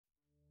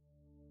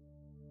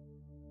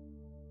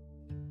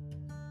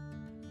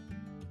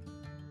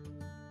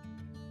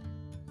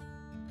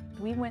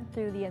We went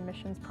through the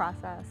admissions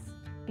process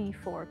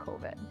before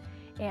COVID,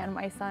 and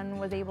my son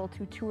was able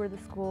to tour the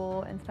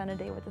school and spend a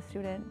day with a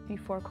student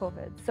before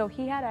COVID. So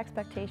he had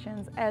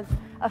expectations. As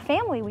a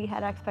family, we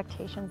had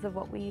expectations of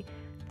what we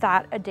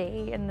thought a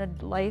day in the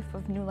life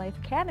of New Life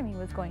Academy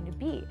was going to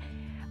be.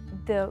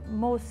 The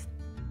most,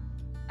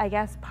 I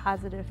guess,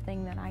 positive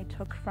thing that I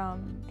took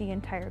from the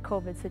entire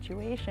COVID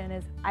situation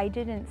is I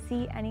didn't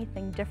see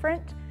anything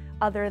different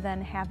other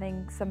than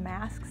having some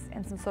masks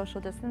and some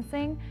social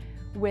distancing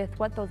with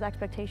what those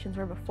expectations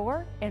were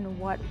before and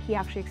what he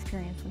actually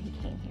experienced when he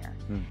came here.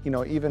 You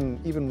know,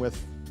 even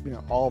with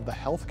all of the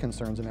health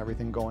concerns and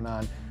everything going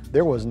on,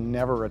 there was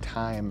never a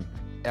time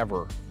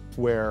ever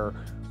where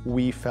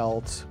we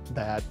felt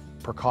that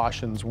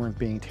precautions weren't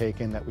being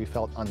taken, that we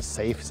felt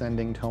unsafe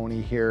sending Tony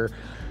here.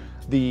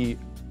 The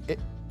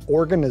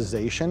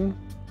organization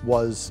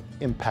was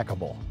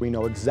impeccable. We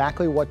know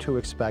exactly what to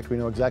expect. We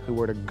know exactly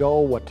where to go,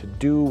 what to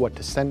do, what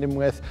to send him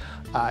with.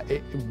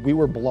 We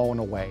were blown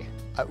away.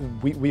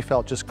 We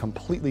felt just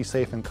completely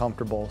safe and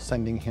comfortable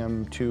sending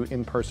him to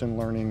in-person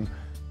learning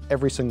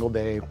every single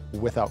day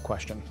without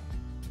question.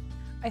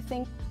 I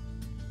think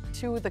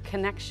too, the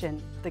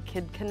connection, the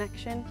kid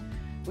connection.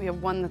 We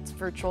have one that's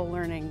virtual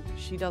learning.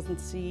 She doesn't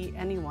see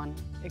anyone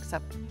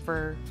except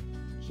for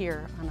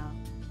here on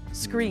a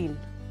screen.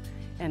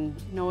 And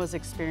Noah's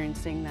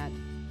experiencing that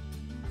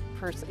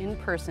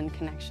in-person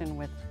connection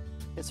with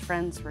his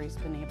friends, where he's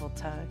been able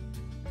to,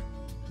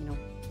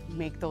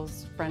 make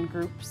those friend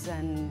groups,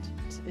 and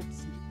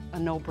it's a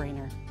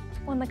no-brainer.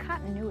 Well, and the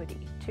continuity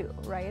too,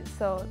 right?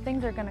 So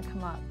things are going to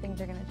come up,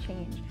 things are going to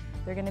change.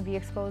 They're going to be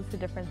exposed to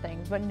different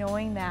things, but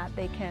knowing that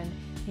they can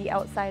be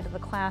outside of the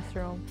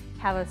classroom,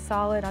 have a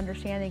solid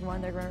understanding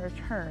when they're going to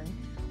return,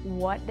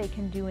 what they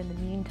can do in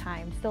the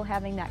meantime, still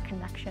having that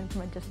connection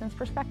from a distance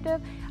perspective,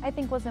 I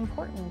think was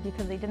important,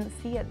 because they didn't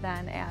see it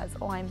then as,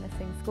 oh, I'm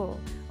missing school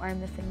or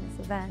I'm missing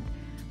this event.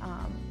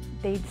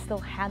 They still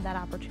had that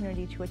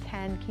opportunity to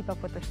attend, keep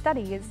up with their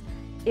studies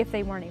if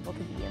they weren't able to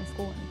be in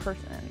school in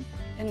person.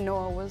 And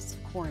Noah was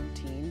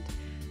quarantined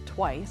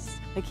twice.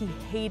 Like, he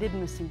hated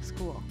missing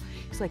school.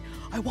 He's like,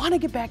 I want to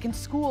get back in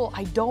school.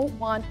 I don't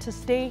want to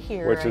stay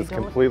here. Which is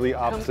completely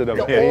opposite of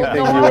the anything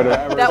old you would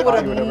have ever That would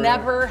thought have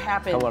never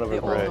happened. Come out of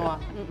his brain.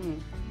 Noah.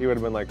 He would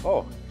have been like,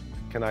 oh,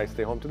 can I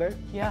stay home today?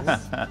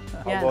 Yes.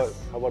 How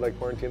about I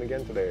quarantine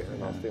again today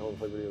and I'll stay home and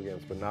play video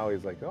games? But now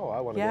he's like, no,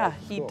 I want to go out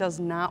to he school. does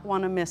not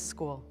want to miss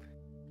school.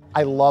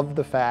 I love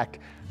the fact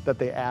that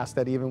they ask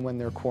that even when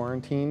they're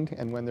quarantined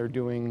and when they're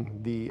doing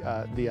the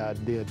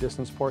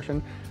distance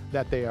portion,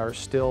 that they are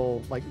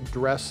still like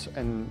dress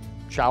and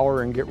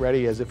shower and get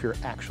ready as if you're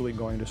actually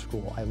going to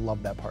school. I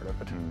love that part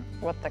of it.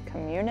 What the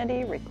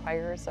community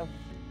requires of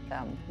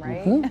them,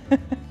 right?